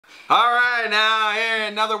All right, now here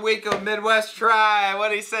another week of Midwest Try. What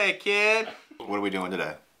do you say, kid? What are we doing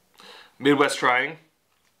today? Midwest trying.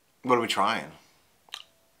 What are we trying?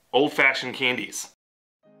 Old-fashioned candies.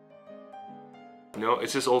 No,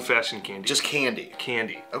 it's just old-fashioned candy. Just candy.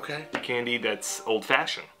 Candy. Okay. Candy that's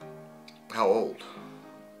old-fashioned. How old?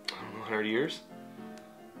 I don't know, 100 years?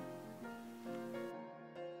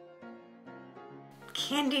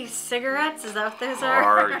 Candies cigarettes? Is that what those are?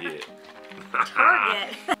 Target.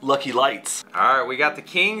 Target. Lucky Lights. All right, we got the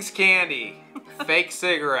King's Candy. Fake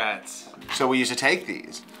cigarettes. So we used to take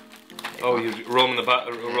these. Oh, you roll them in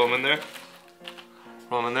the roll them in there?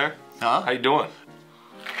 Roll them in there? Huh? How you doing?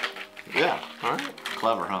 Yeah. All right.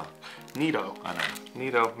 Clever, huh? Neato. I know.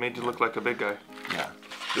 Neato. Made you look like a big guy. Yeah.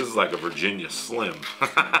 This is like a Virginia Slim.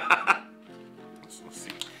 Let's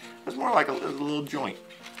see. It's more like a little joint.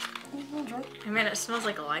 I mean, it smells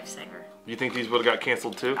like a lifesaver. You think these would have got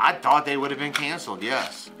canceled too? I thought they would have been canceled,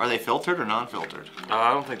 yes. Are they filtered or non-filtered?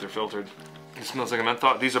 I don't think they're filtered. It smells like a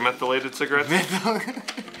menthol. These are mentholated cigarettes?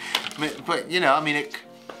 But, you know, I mean,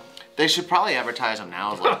 they should probably advertise them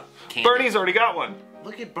now as like candy. Bernie's already got one.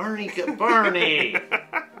 Look at Bernie. Get Bernie.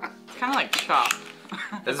 It's kind of like chop.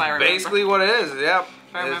 That's basically what it is, yep.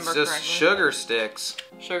 If I remember it's just correctly. sugar sticks.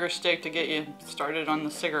 Sugar stick to get you started on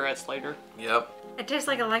the cigarettes later. Yep. It tastes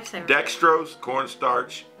like a lifesaver. Dextrose,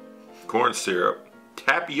 cornstarch, corn syrup,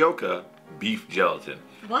 tapioca, beef gelatin.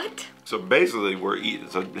 What? So basically we're eating,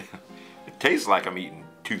 so it tastes like I'm eating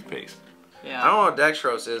toothpaste. Yeah. I don't know what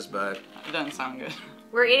dextrose is, but, It doesn't sound good.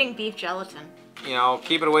 We're eating beef gelatin. you know,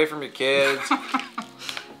 keep it away from your kids.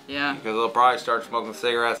 Yeah. Because they'll probably start smoking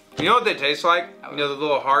cigarettes. You know what they taste like? You know the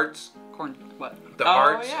little hearts? Corn. What? The Oh,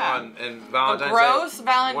 hearts yeah. on and The Valentine's gross Day.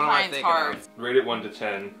 What am I Valentine's thinking hearts. Rate it 1 to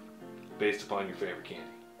 10 based upon your favorite candy.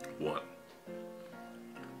 1.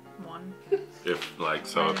 One.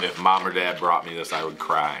 If mom or dad brought me this, I would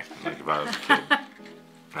cry. Like if I was a kid,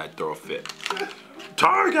 I'd throw a fit.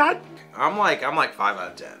 Target. I'm like 5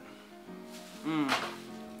 out of 10.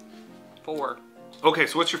 4. Okay,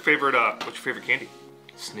 so what's your favorite candy?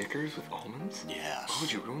 Snickers with almonds? Yes. Why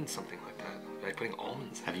would you ruin something like that by putting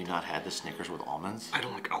almonds in? Have you not had the Snickers with almonds? I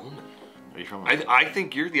don't like almond. Are you from? I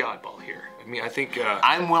think you're the oddball here. I mean, I think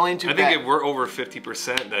I'm willing to I bet. think if we're over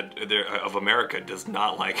 50% of America does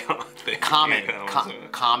not like things. Comment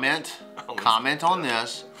Almonds. comment on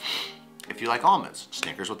this if you like almonds.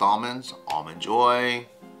 Snickers with almonds, Almond Joy,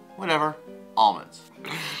 whatever. Almonds.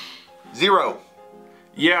 0.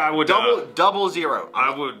 Yeah, I would Double 0.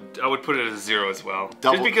 I would put it as 0 as well.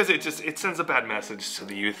 Double- Just because it sends a bad message to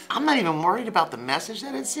the youth. I'm not even worried about the message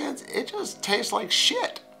that it sends. It just tastes like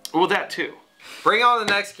shit. Well, that too. Bring on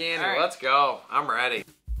the next candy. All right. Let's go. I'm ready.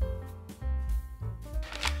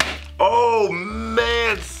 Oh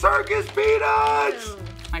man, circus peanuts!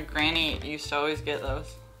 My granny used to always get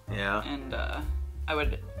those, Yeah. and I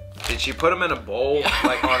would. Did she put them in a bowl, Yeah.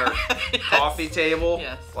 like on her Yes. coffee table?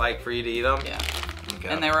 Yes. Like for you to eat them? Yeah. Okay.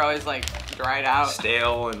 And they were always like dried out.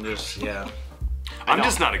 Stale and just, yeah. I'm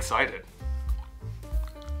just not excited.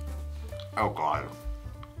 Oh God.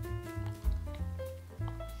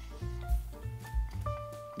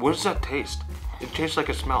 What does that taste? It tastes like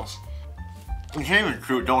it smells. You can't even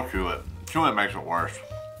chew it. Don't chew it. Chewing it makes it worse.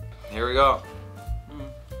 Here we go.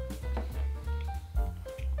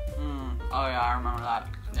 Oh yeah, I remember that.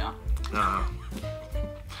 Yeah.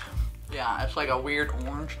 Yeah, it's like a weird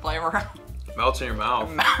orange flavor. Melts in your mouth.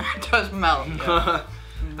 It does melt. Yeah. I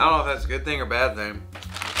don't know if that's a good thing or bad thing.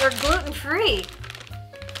 They're gluten-free.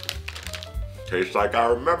 Tastes like I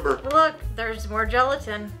remember. Look, there's more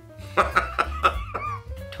gelatin.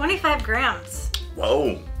 25 grams.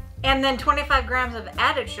 Whoa. And then 25 grams of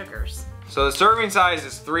added sugars. So the serving size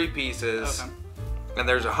is 3 pieces. Okay. And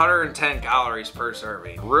there's 110 calories per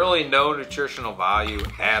serving. Really no nutritional value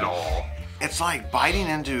at all. It's like biting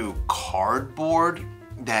into cardboard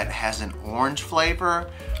that has an orange flavor.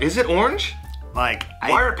 Is it orange? Like,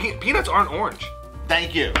 Why are peanuts aren't orange?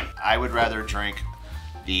 Thank you. I would rather drink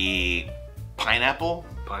the pineapple,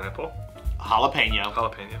 Pineapple, jalapeno,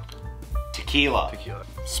 jalapeno, tequila. tequila.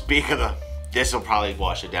 Speak of the, this will probably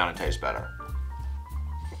wash it down and taste better.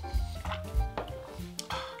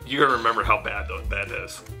 You're gonna remember how bad that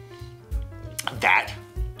is. That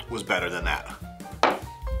was better than that.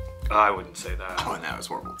 I wouldn't say that. Oh, and that was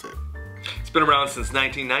horrible too. It's been around since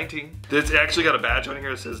 1919. It's actually got a badge on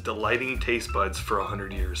here that says delighting taste buds for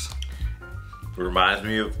 100 years. It reminds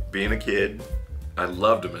me of being a kid. I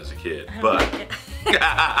loved them as a kid, I don't but like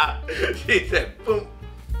it. she said, boom.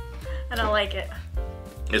 I don't like it.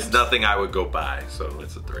 It's nothing I would go buy, so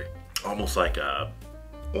it's a 3. Almost like a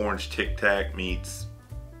orange Tic Tac meets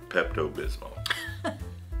Pepto-Bismol. I'm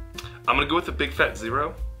gonna go with a big fat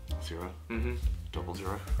 0. 0? Mm-hmm. Double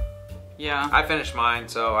 0? Yeah. I finished mine,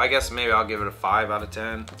 so I guess maybe I'll give it a 5 out of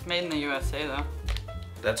 10. It's made in the USA though.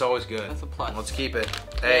 That's always good. That's a plus. Let's keep it.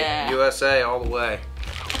 Hey, Yeah. USA all the way.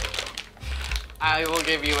 I will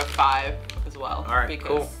give you a 5 as well. All right, because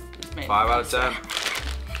cool. It's made 5 in the out of 10.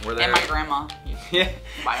 USA. We're there. And my grandma used to Yeah.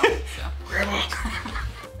 buy them.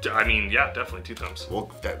 So. I mean, yeah, definitely 2 thumbs.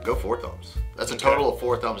 Well, go 4 thumbs. That's a total of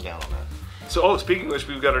 4 thumbs down on that. So, oh, speaking of which,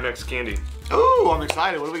 we've got our next candy. Ooh, I'm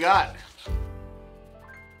excited. What do we got?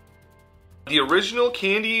 The original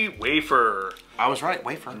candy wafer. I was right.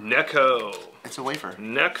 Wafer. Necco. It's a wafer.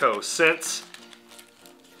 Necco since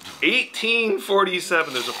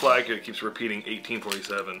 1847. There's a flag here that keeps repeating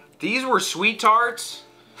 1847. These were Sweet Tarts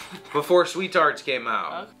before Sweet Tarts came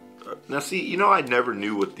out. Now see, you know I never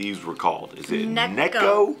knew what these were called. Is it Necco?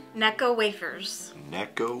 Necco. Necco wafers.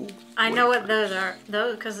 Necco? I know what wafers. those are.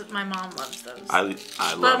 Those because my mom loves those. I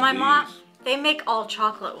love but my these. mom, they make all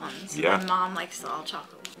chocolate ones. Yeah. My mom likes the all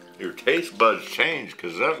chocolate ones. Your taste buds change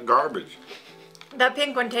because that's garbage. That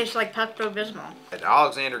pink one tastes like Pepto-Bismol. And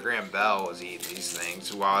Alexander Graham Bell was eating these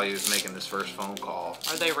things while he was making this first phone call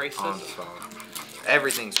Are they on the racist? phone.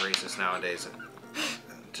 Everything's racist nowadays.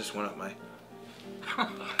 It just went up my I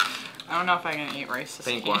don't know if I can eat racist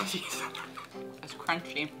pink one. candies. It's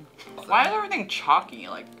crunchy. Why is everything chalky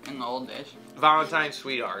like in the old days? Valentine's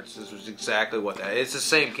Sweethearts. This was exactly what that is. It's the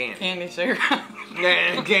same candy. Candy cigarette.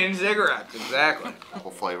 Yeah, candy cigarettes, exactly.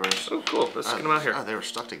 Couple flavors. Oh, cool. Let's get them out here. Oh, they were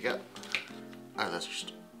stuck together. Oh, that's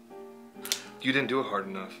just... You didn't do it hard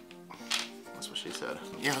enough. That's what she said.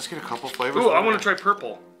 Yeah, let's get a couple flavors. Ooh, I want to try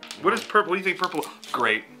purple. What is purple? What do you think purple?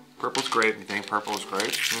 Great. Purple's great. You think purple is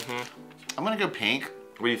great? Mm-hmm. I'm gonna go pink.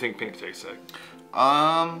 What do you think pink tastes like?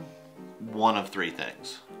 One of 3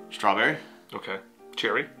 things. Strawberry, Okay.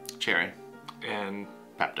 Cherry cherry, and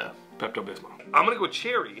Pepto. Pepto-Bismol. I'm gonna go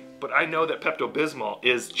cherry, but I know that Pepto-Bismol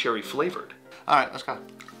is cherry flavored. All right, let's go.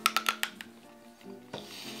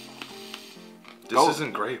 This Oh.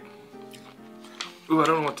 isn't great. Ooh, I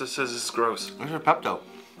don't know what this is. This is gross. This is Pepto.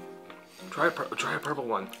 Try a purple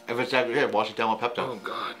one. If it's that good, wash it down with Pepto. Oh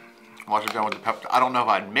god. Wash it down with the Pepto. I don't know if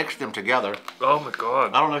I'd mixed them together. Oh my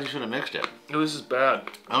god. I don't know if you should have mixed it. Oh, this is bad.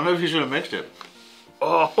 I don't know if you should have mixed it.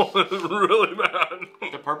 Oh, it's really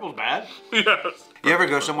bad. The purple's bad? Yes. You ever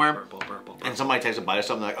go somewhere Purple. and somebody takes a bite of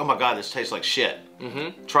something like, oh my god, this tastes like shit.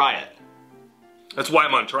 Mm-hmm. Try it. That's why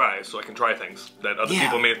I'm on try, so I can try things that other Yeah.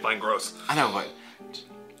 people may find gross. I know, but...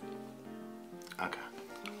 Okay.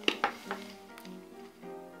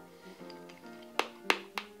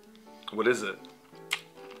 What is it?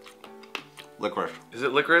 Licorice. Is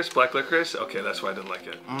it licorice? Black licorice? Okay, that's why I didn't like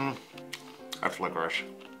it. That's licorice.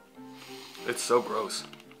 It's so gross.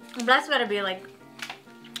 That's gotta be like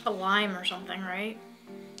a lime or something, right?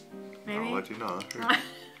 Maybe. I'll let you know.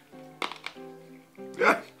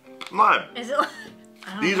 Yeah, lime. Is it? I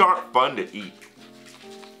don't These know. aren't fun to eat.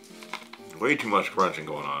 Way too much crunching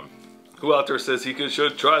going on. Who out there says he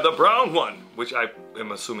should try the brown one? Which I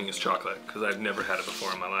am assuming is chocolate, because I've never had it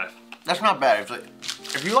before in my life. That's not bad. It's like,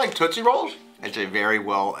 if you like Tootsie Rolls, it's a very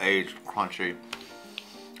well-aged, crunchy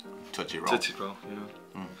Tootsie Roll. Tootsie Roll,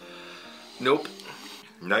 yeah. Nope.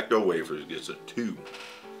 Necco wafers gets a 2.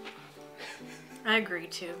 I agree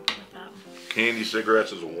too with that. Candy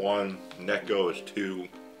cigarettes is a 1. Necco is 2.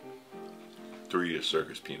 3 is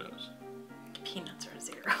circus peanuts. Peanuts are a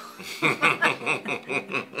 0.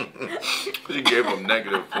 You gave them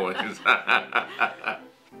negative points. Yeah,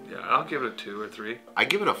 I'll give it a 2 or 3. I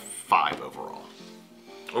give it a 5 overall.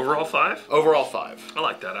 Overall 5? Overall 5. I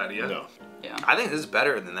like that idea. No. Yeah. I think this is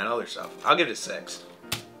better than that other stuff. I'll give it a 6.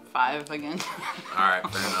 5 again. All right,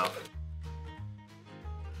 fair enough.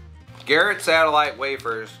 Garrett Satellite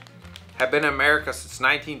Wafers have been in America since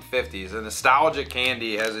 1950s. A nostalgic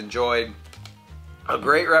candy has enjoyed a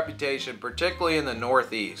great reputation, particularly in the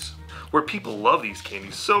Northeast. Where people love these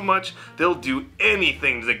candies so much, they'll do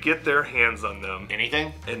anything to get their hands on them.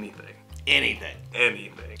 Anything? Anything. Anything.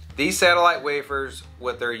 Anything. These satellite wafers,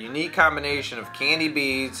 with their unique combination of candy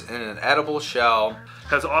beads and an edible shell,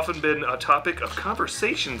 Has often been a topic of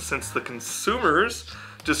conversation since the consumers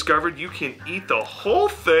discovered you can eat the whole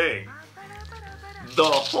thing. The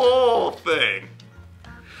whole thing.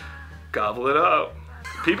 Gobble it up.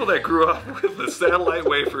 People that grew up with the satellite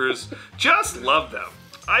wafers just love them.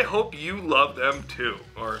 I hope you love them too,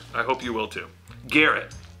 or I hope you will too.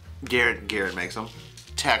 Garrett. Garrett makes them.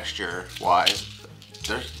 Texture-wise,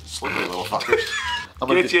 they're slippery little fuckers.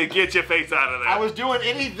 Get your face out of there. I was doing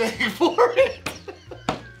anything for it.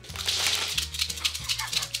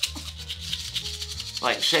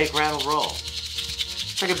 Like shake, rattle, roll.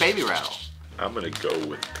 It's like a baby rattle. I'm gonna go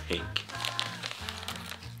with pink.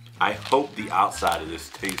 I hope the outside of this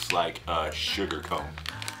tastes like a sugar cone.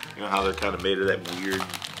 You know how they're kind of made of that weird.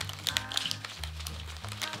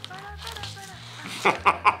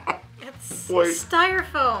 It's Wait.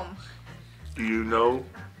 styrofoam. Do you know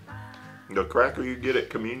the cracker you get at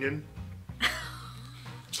communion?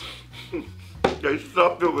 They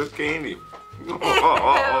stuffed it with candy. Ew.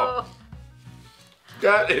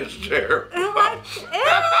 That is terrible. Ew.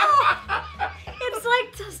 It's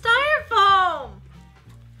like styrofoam.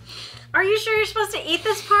 Are you sure you're supposed to eat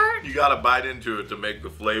this part? You gotta bite into it to make the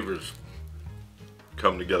flavors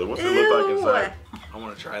come together. What's it look like inside? I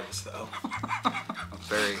want to try this though. I'm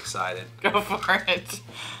very excited. Go for it.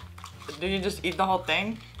 Did you just eat the whole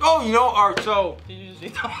thing? Oh, you know, so Did you just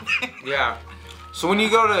eat the whole thing? yeah. So when you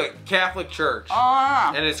go to Catholic church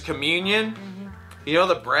Oh. and it's communion, you know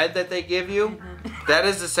the bread that they give you? That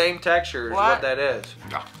is the same texture as what What? that is.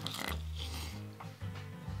 Yeah.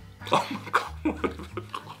 Oh my god.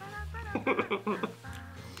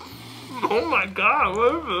 Oh my god,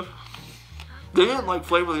 what is this? They didn't like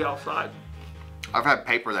flavor the outside. I've had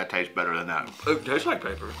paper that tastes better than that. It tastes like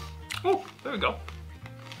paper. Oh, there we go.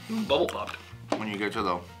 Bubble popped. When you go to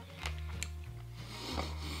the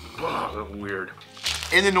Oh, that's weird.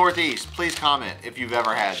 in the Northeast, please comment if you've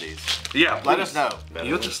ever had these. Yeah, Let please. us know. You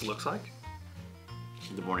know what this looks like?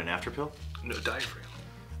 The morning after pill. No diaphragm.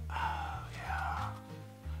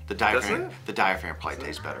 The diaphragm. it? The diaphragm probably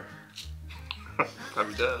tastes better.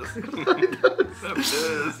 Probably does. Probably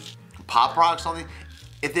does. Pop rocks on the.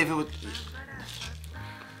 If it was.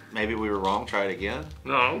 Maybe we were wrong. Try it again.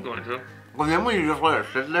 No, I'm going to. Well, then when you just let it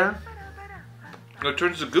sit there. It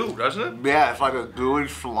turns to goo, doesn't it? Yeah, it's like a gooey,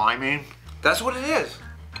 slimy. That's what it is.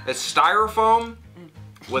 It's styrofoam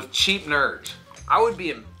with cheap nerds. I would be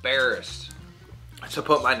embarrassed to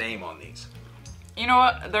put my name on these. You know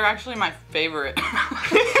what? They're actually my favorite.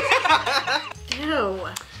 Ew.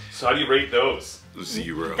 So how do you rate those?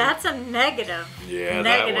 0. That's a negative. Yeah,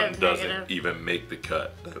 Negative, that one doesn't negative. even make the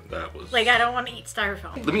cut. That was. Like, I don't want to eat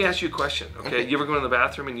styrofoam. Let me ask you a question, okay? You ever go in the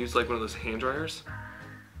bathroom and use like one of those hand dryers?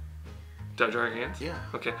 Do I dry your hands? Yeah.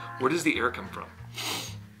 Okay. Where does the air come from?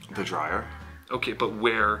 The dryer. Okay, but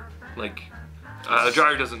where? Like, a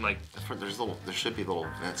dryer doesn't like. There should be little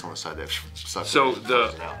vents on the side that suck. So it,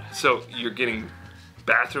 close it out. so you're getting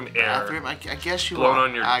bathroom air Bathroom. I guess you blown are.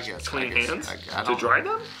 on your I guess, clean I guess. hands I to don't- dry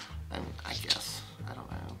them? I guess. I don't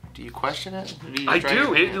know. Do you question it? Do you I dry your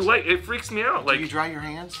do. hands? It freaks me out. Do you Like dry your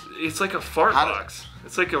hands? it's like a fart How do- box.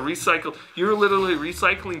 It's like a recycle. You're literally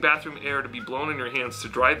recycling bathroom air to be blown in your hands to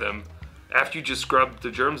dry them after you just scrub the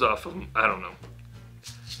germs off of them. I don't know.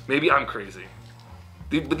 Maybe I'm crazy.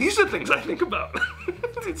 But these are things I think about.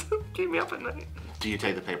 It's keep me up at night. Do you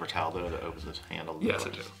take the paper towel though to open the handle? Yes, I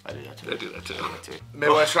do. I do that too. I do that too. too.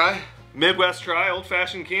 Midwest try? Midwest Try,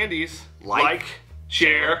 old-fashioned candies. Like,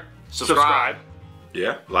 share, subscribe.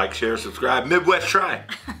 Yeah, like, share, subscribe. Midwest Try.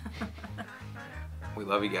 We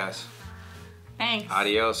love you guys. Thanks.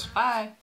 Adios. Bye.